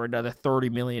hungry for another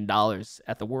 $30 million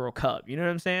at the World Cup. You know what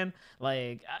I'm saying?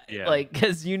 Like,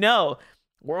 because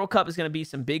World Cup is going to be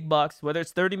some big bucks, whether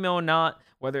it's 30 mil or not,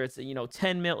 whether it's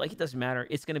 10 mil, like it doesn't matter.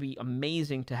 It's going to be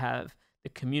amazing to have the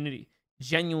community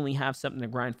genuinely have something to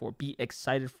grind for, be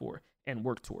excited for, and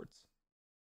work towards.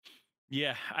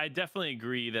 Yeah, I definitely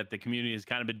agree that the community has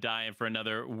kind of been dying for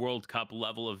another World Cup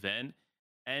level event.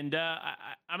 And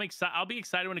I'm excited. I'll be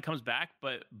excited when it comes back.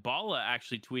 But Bala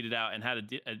actually tweeted out and had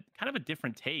a kind of a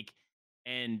different take,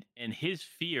 and his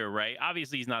fear, right?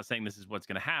 Obviously, he's not saying this is what's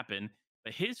going to happen,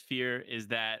 but his fear is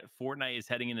that Fortnite is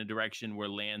heading in a direction where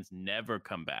lands never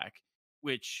come back,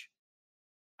 which,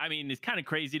 I mean, it's kind of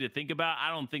crazy to think about. I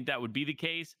don't think that would be the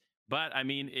case, but I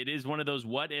mean, it is one of those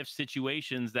what if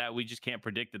situations that we just can't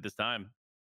predict at this time.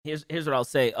 Here's what I'll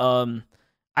say.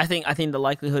 I think the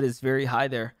likelihood is very high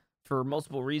there for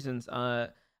multiple reasons.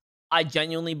 I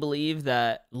genuinely believe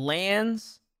that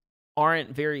lands aren't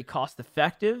very cost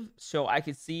effective, so I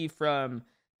could see from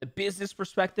the business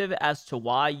perspective as to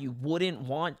why you wouldn't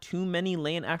want too many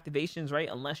land activations, right?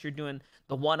 Unless you're doing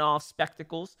the one-off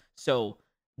spectacles. So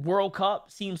World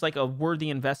Cup seems like a worthy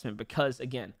investment because,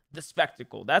 again, the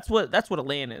spectacle. That's what a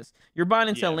LAN is. You're buying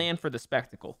into a LAN for the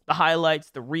spectacle, the highlights,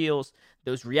 the reels,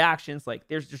 those reactions. Like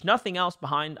there's nothing else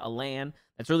behind a LAN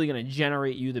that's really going to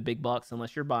generate you the big bucks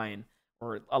unless you're buying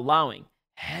or allowing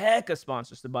heck of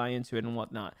sponsors to buy into it and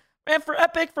whatnot. And for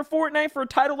Epic, for Fortnite, for a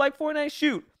title like Fortnite,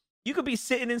 shoot, you could be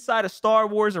sitting inside a Star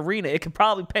Wars arena. It could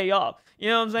probably pay off. You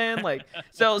know what I'm saying? Like,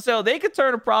 so they could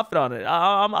turn a profit on it.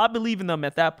 I believe in them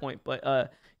at that point.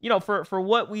 But for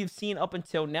what we've seen up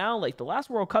until now, like the last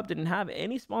World Cup didn't have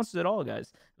any sponsors at all,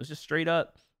 guys. It was just straight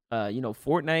up,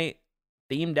 Fortnite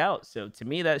themed out. So to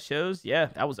me, that shows,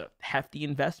 that was a hefty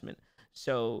investment.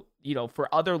 So,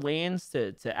 for other lands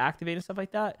to activate and stuff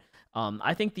like that,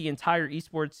 I think the entire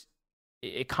esports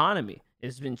economy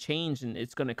has been changed, and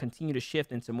it's going to continue to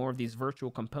shift into more of these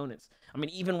virtual components. I mean,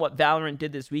 even what Valorant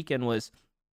did this weekend was,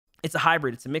 it's a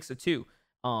hybrid. It's a mix of two.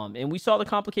 And we saw the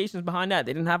complications behind that.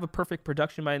 They didn't have a perfect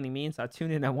production by any means. I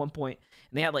tuned in at one point,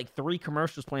 and they had like 3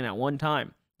 commercials playing at one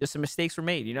time. Just some mistakes were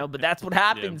made, but that's what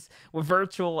happens with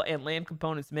virtual and land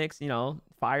components mix.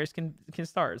 Fires can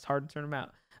start. It's hard to turn them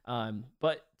out.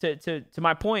 But to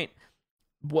my point,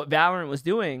 what Valorant was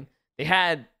doing, they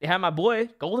had my boy,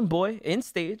 Golden Boy, in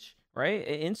stage, right?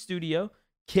 In studio,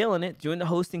 killing it, doing the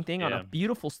hosting thing on a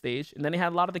beautiful stage. And then they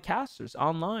had a lot of the casters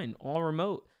online, all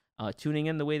remote, tuning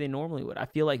in the way they normally would. I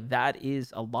feel like that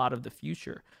is a lot of the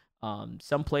future.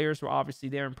 Some players were obviously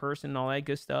there in person and all that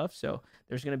good stuff. So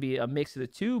there's going to be a mix of the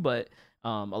two, but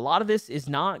a lot of this is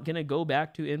not going to go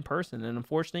back to in person. And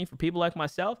unfortunately for people like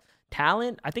myself,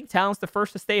 I think talent's the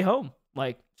first to stay home,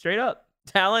 like straight up.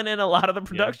 Talent and a lot of the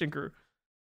production crew.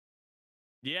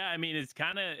 Yeah, I mean,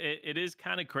 it is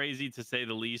kind of crazy to say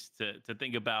the least to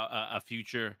think about a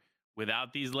future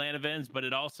without these LAN events, but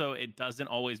it doesn't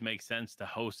always make sense to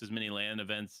host as many LAN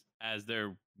events as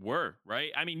there were,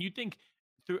 right? I mean, you think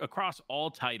across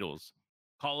all titles,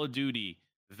 Call of Duty,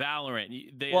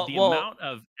 Valorant, the amount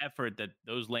of effort that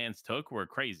those LANs took were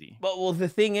crazy. Well, the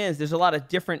thing is, there's a lot of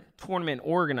different tournament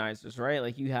organizers, right?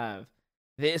 Like you have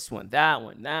this one, that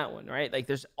one, right? Like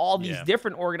there's all these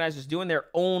different organizers doing their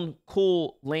own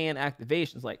cool LAN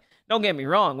activations. Like, don't get me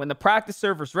wrong, when the practice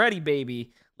server's ready,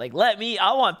 baby, like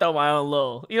I want to throw my own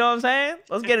little, you know what I'm saying?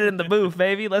 Let's get it in the booth,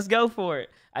 baby. Let's go for it.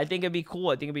 I think it'd be cool.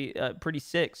 I think it'd be pretty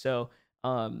sick. So,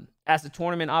 as a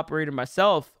tournament operator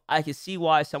myself, I can see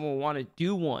why someone would want to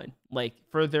do one, like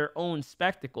for their own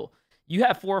spectacle. You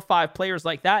have 4 or 5 players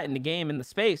like that in the game, in the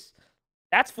space.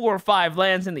 That's 4 or 5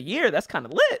 lands in the year. That's kind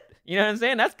of lit. You know what I'm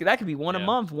saying? That could be one a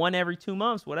month, one every 2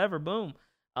 months, whatever. Boom.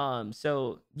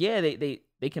 So yeah, they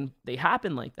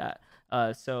happen like that.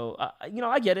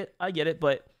 I get it.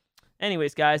 But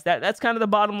anyways, guys, that's kind of the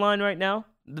bottom line right now.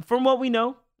 From what we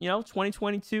know,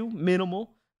 2022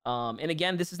 minimal. And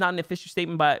again, this is not an official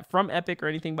statement from Epic or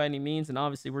anything by any means. And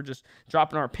obviously, we're just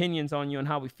dropping our opinions on you and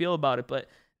how we feel about it. But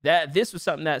this was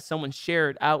something that someone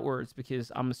shared outwards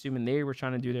because I'm assuming they were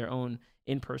trying to do their own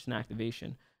in-person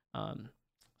activation.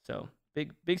 So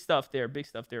big stuff there,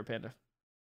 Panda.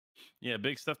 Yeah,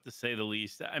 big stuff to say the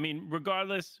least. I mean,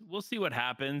 regardless, we'll see what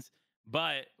happens.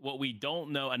 But what we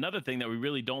don't know, another thing that we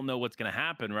really don't know what's going to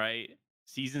happen, right?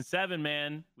 Season 7,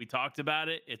 man. We talked about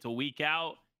it. It's a week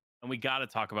out, and we got to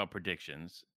talk about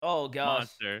predictions. Oh gosh.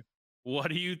 Monster, what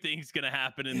do you think's going to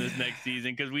happen in this next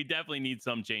season? Because we definitely need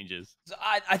some changes. So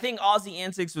I think Aussie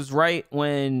Antics was right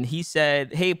when he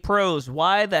said, "Hey pros,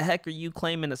 why the heck are you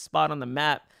claiming a spot on the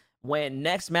map when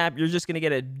next map you're just gonna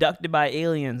get abducted by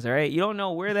aliens? All right, you don't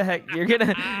know where the heck you're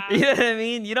gonna, you know what I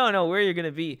mean? You don't know where you're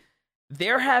gonna be."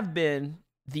 There have been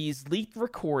these leaked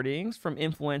recordings from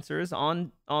influencers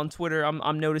on Twitter.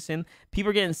 I'm noticing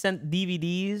people are getting sent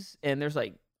DVDs and there's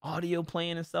like audio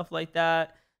playing and stuff like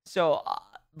that. So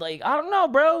like I don't know,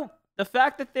 bro. The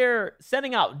fact that they're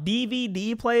sending out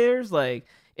DVD players, like,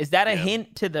 is that a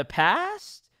hint to the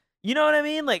past? You know what I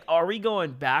mean? Like, are we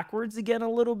going backwards again a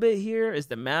little bit here? Is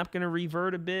the map going to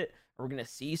revert a bit? Are we going to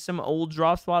see some old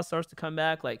drop spot starts to come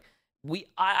back? Like,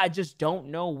 I just don't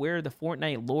know where the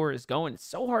Fortnite lore is going. It's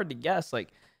so hard to guess. Like,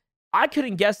 I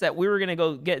couldn't guess that we were going to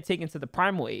go get taken to the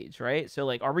primal age, right? So,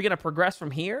 like, are we going to progress from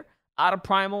here out of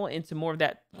primal into more of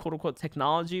that quote unquote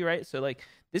technology, right? So, like,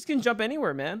 this can jump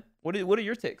anywhere, man. What are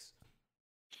your takes?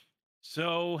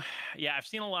 So, yeah, I've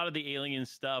seen a lot of the alien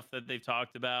stuff that they've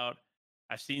talked about.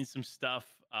 I've seen some stuff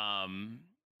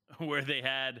where they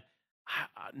had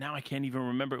now I can't even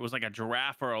remember. It was like a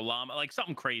giraffe or a llama, like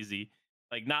something crazy.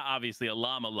 Like not obviously a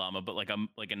llama, but like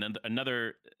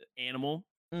another animal.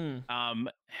 Mm.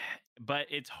 But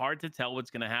it's hard to tell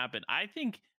what's going to happen. I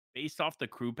think based off the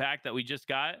crew pack that we just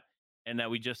got and that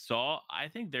we just saw, I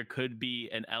think there could be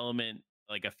an element,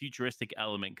 like a futuristic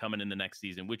element coming in the next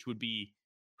season, which would be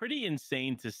pretty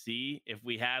insane to see if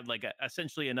we had like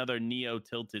essentially another Neo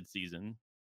tilted season.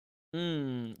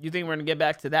 You think we're gonna get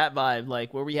back to that vibe,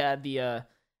 like where we had the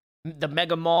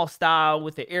Mega Mall style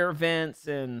with the air vents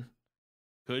and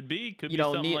could be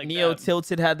something like Neo that.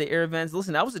 Tilted had the air vents.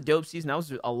 Listen, that was a dope season. That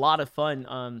was a lot of fun.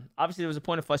 Obviously there was a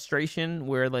point of frustration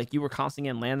where like you were constantly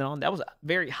getting landed on. That was a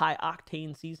very high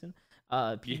octane season.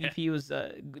 PvP was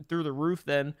through the roof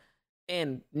then.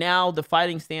 And now the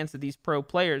fighting stance of these pro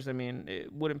players, I mean,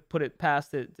 it wouldn't put it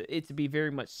past it to be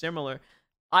very much similar.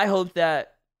 I hope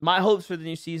that my hopes for the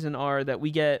new season are that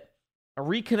we get a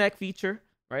reconnect feature,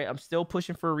 right? I'm still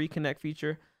pushing for a reconnect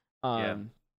feature.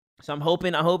 So I'm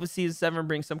hoping season 7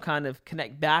 brings some kind of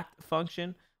connect back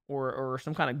function or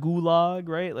some kind of gulag,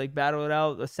 right? Like battle it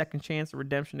out, a second chance of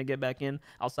redemption to get back in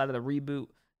outside of the reboot,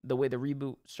 the way the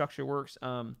reboot structure works.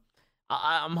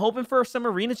 I'm hoping for some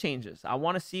arena changes. I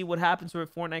want to see what happens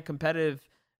with Fortnite competitive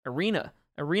arena.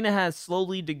 Arena has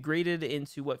slowly degraded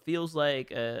into what feels like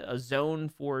a zone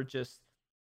for just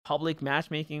public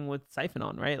matchmaking with Siphon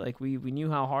on, right? Like we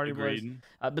knew how hard Agreed. it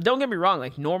was. But don't get me wrong,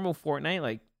 like normal Fortnite,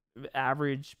 like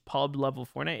average pub level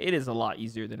Fortnite, it is a lot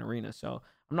easier than arena. So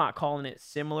I'm not calling it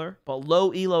similar, but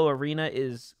low elo arena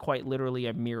is quite literally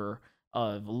a mirror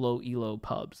of low elo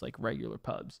pubs, like regular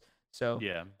pubs. So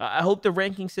yeah, I hope the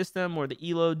ranking system or the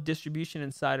elo distribution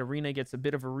inside arena gets a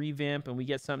bit of a revamp and we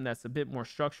get something that's a bit more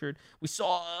structured. We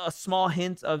saw a small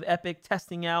hint of Epic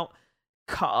testing out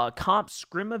comp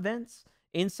scrim events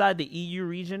inside the EU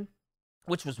region,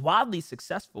 which was wildly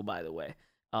successful, by the way.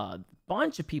 A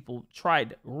bunch of people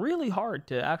tried really hard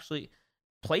to actually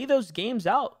play those games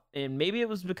out. And maybe it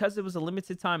was because it was a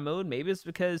limited time mode. Maybe it's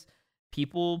because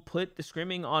people put the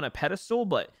scrimming on a pedestal.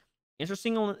 But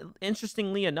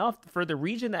interestingly enough, for the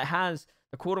region that has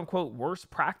the quote unquote worst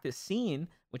practice scene,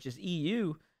 which is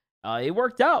EU, it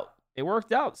worked out. It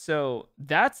worked out. So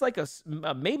that's like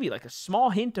maybe like a small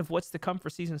hint of what's to come for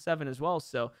season 7 as well.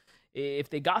 So if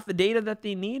they got the data that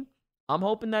they need, I'm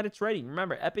hoping that it's ready.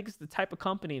 Remember, Epic is the type of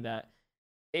company that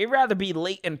they'd rather be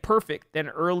late and perfect than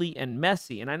early and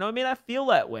messy. And I know it may not feel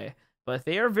that way, but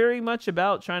they are very much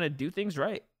about trying to do things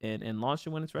right and launch it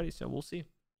when it's ready. So we'll see.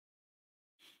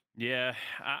 Yeah.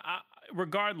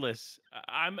 Regardless,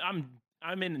 I'm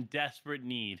in desperate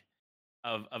need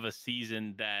of a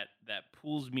season that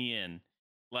pulls me in.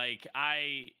 Like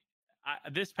I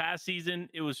this past season,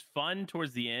 it was fun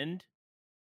towards the end,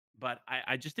 but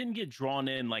I just didn't get drawn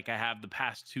in like I have the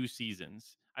past 2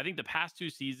 seasons. I think the past 2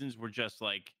 seasons were just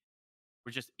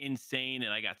insane,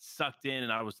 and I got sucked in,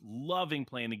 and I was loving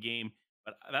playing the game.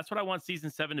 But that's what I want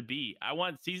season 7 to be. I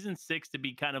want season 6 to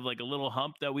be kind of like a little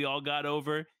hump that we all got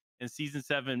over, and season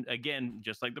 7 again,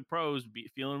 just like the pros,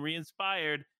 feeling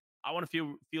re-inspired. I want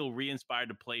to feel re-inspired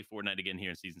to play Fortnite again here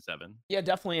in season 7. Yeah,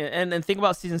 definitely. And think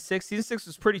about season 6. Season 6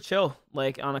 was pretty chill.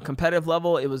 Like on a competitive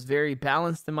level, it was very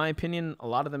balanced in my opinion. A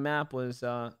lot of the map was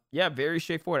very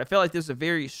straightforward. I feel like this is a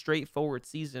very straightforward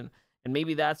season, and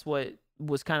maybe that's what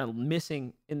was kind of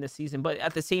missing in this season. But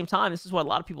at the same time, this is what a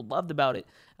lot of people loved about it.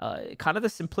 Kind of the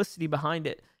simplicity behind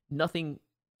it. Nothing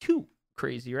too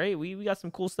crazy, right? We got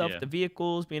some cool stuff with the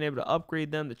vehicles, being able to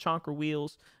upgrade them, the chonker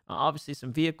wheels, obviously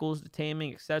some vehicles, the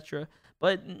taming, etc.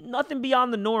 But nothing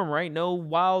beyond the norm, right? No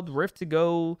wild rift to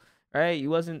go, right? You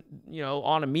wasn't,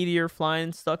 on a meteor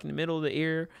flying stuck in the middle of the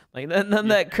air. Like none of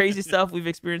that crazy stuff we've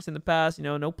experienced in the past.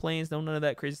 No planes, none of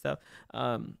that crazy stuff.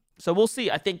 So we'll see.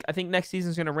 I think next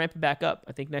season's going to ramp it back up.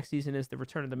 I think next season is the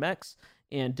return of the mechs,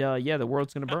 and the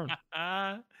world's going to burn.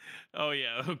 Oh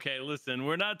yeah. Okay. Listen,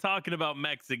 we're not talking about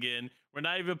mechs again. We're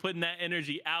not even putting that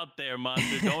energy out there,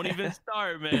 Monster. Don't even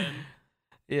start, man.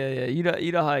 Yeah.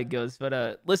 You know how it goes.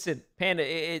 But listen, Panda,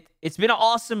 it's been an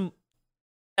awesome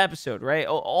episode, right?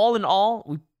 All in all,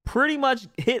 we pretty much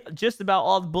hit just about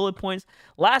all the bullet points.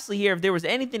 Lastly, here, if there was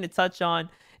anything to touch on.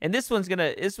 And this one's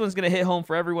gonna hit home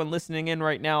for everyone listening in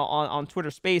right now on Twitter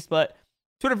Space. But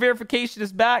Twitter verification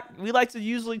is back. We like to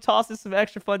usually toss in some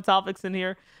extra fun topics in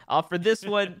here. For this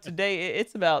one today,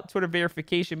 it's about Twitter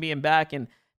verification being back, and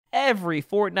every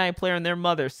Fortnite player and their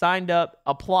mother signed up,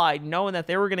 applied, knowing that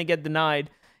they were gonna get denied.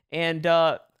 And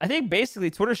I think basically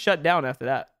Twitter shut down after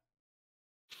that.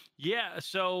 Yeah.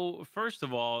 So first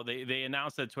of all, they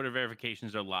announced that Twitter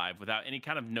verifications are live without any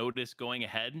kind of notice going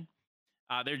ahead.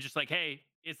 They're just like, hey,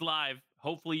 it's live.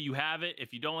 Hopefully you have it.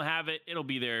 If you don't have it, it'll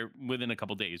be there within a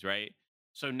couple days, right?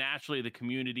 So naturally, the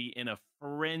community in a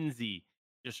frenzy,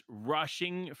 just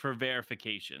rushing for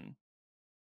verification.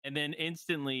 And then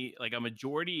instantly, like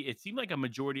it seemed like a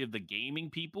majority of the gaming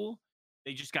people,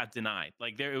 they just got denied.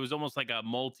 Like it was almost like a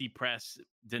multi-press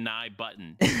deny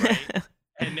button, right?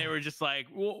 And they were just like,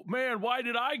 well, man, why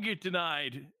did I get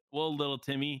denied? Well, little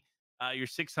Timmy, your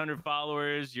 600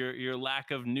 followers, your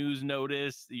lack of news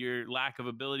notice, your lack of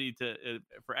ability to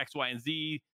for X, Y, and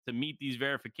Z to meet these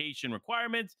verification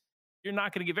requirements, you're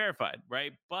not going to get verified,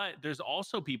 right? But there's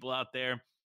also people out there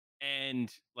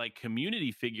and like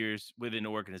community figures within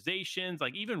organizations,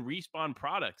 like even Respawn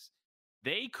products,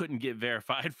 they couldn't get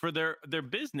verified for their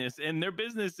business, and their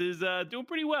business is doing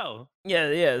pretty well.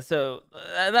 Yeah. So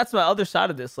that's my other side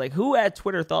of this. Like, who at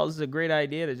Twitter thought this was a great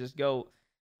idea to just go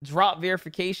drop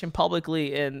verification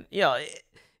publicly and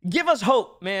give us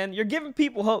hope, man. You're giving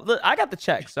people hope. Look, I got the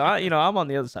check, so I'm on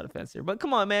the other side of the fence here. But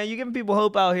come on, man, you're giving people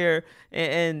hope out here,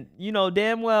 and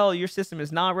damn well your system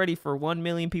is not ready for 1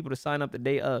 million people to sign up the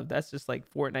day of. That's just like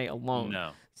Fortnite alone. No.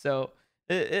 So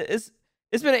it's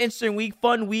been an interesting week,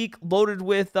 fun week, loaded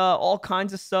with all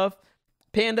kinds of stuff.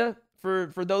 Panda,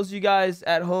 for those of you guys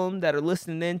at home that are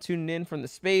listening in, tuning in from the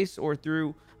space or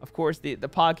through, of course, the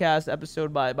podcast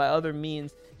episode by other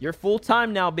means, you're full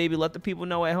time now, baby. Let the people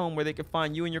know at home where they can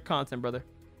find you and your content, brother.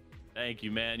 Thank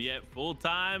you, man. Yeah, full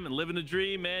time and living the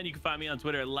dream, man. You can find me on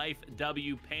Twitter at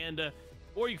LifeWPanda,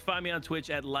 or you can find me on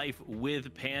Twitch at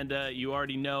LifeWithPanda. You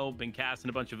already know, been casting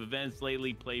a bunch of events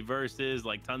lately, play verses,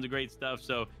 like tons of great stuff.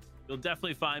 So you'll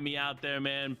definitely find me out there,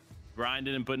 man,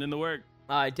 grinding and putting in the work.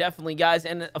 Definitely, guys.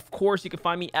 And of course, you can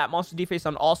find me at Monster DFace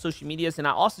on all social medias. And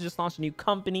I also just launched a new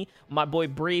company with my boy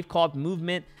Brave called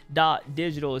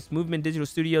Movement.Digital. It's Movement Digital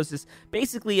Studios. It's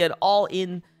basically an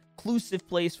all-inclusive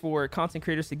place for content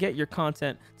creators to get your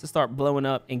content to start blowing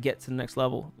up and get to the next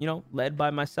level. Led by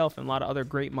myself and a lot of other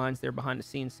great minds there behind the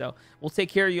scenes. So we'll take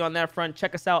care of you on that front.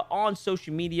 Check us out on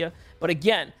social media. But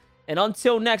again, and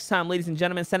until next time, ladies and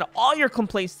gentlemen, send all your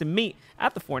complaints to me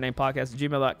at the Fortnite Podcast at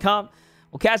gmail.com.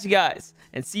 We'll catch you guys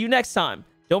and see you next time.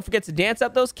 Don't forget to dance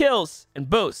out those kills and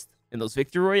boast in those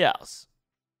victory royales.